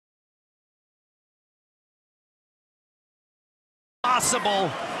impossible.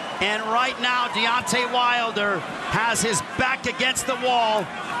 And right now, Deontay Wilder has his back against the wall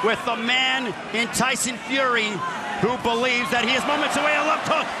with the man in Tyson Fury who believes that he is moments away, a left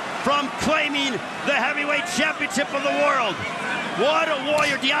hook, from claiming the heavyweight championship of the world. What a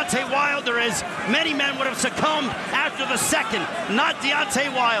warrior Deontay Wilder is. Many men would have succumbed after the second, not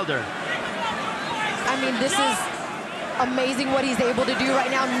Deontay Wilder. I mean, this is amazing what he's able to do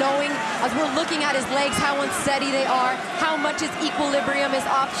right now, knowing as we're looking at his legs how unsteady they are, how much his equilibrium is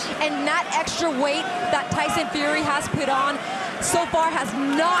off, and that extra weight that Tyson Fury has put on so far has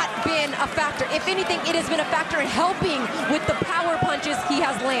not been a factor. If anything, it has been a factor in helping with the power punches he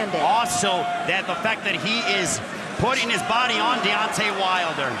has landed. Also, that the fact that he is putting his body on Deontay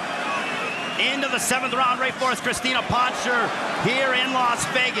Wilder. Into the 7th round, Ray Forrest, Christina Poncher here in Las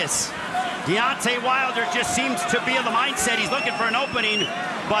Vegas. Deontay Wilder just seems to be in the mindset he's looking for an opening,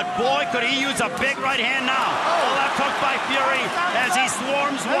 but boy, could he use a big right hand now. A left hook by Fury as he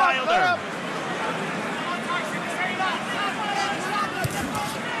swarms Wilder.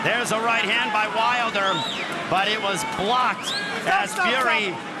 There's a right hand by Wilder, but it was blocked as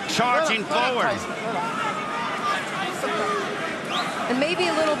Fury charging forward. And maybe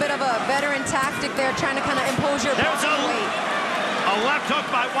a little bit of a veteran tactic there, trying to kind of impose your weight. A left hook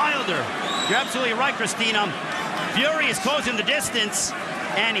by Wilder. You're absolutely right, Christina. Fury is closing the distance,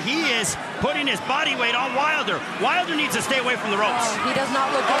 and he is putting his body weight on Wilder. Wilder needs to stay away from the ropes. Oh, he does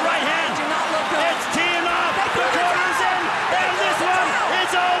not look good. A right hand. Do not look good. It's teeing up. The corner's in, and this one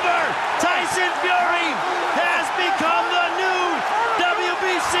is over. Tyson Fury has become the new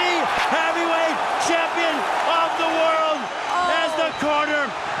WBC heavyweight champion of the world. As the corner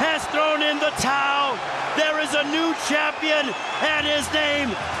has thrown in the towel, there is a new champion, and his name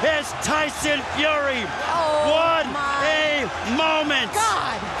is Tyson Fury. What a moment.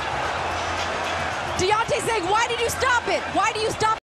 God. Deontay saying, why did you stop it? Why do you stop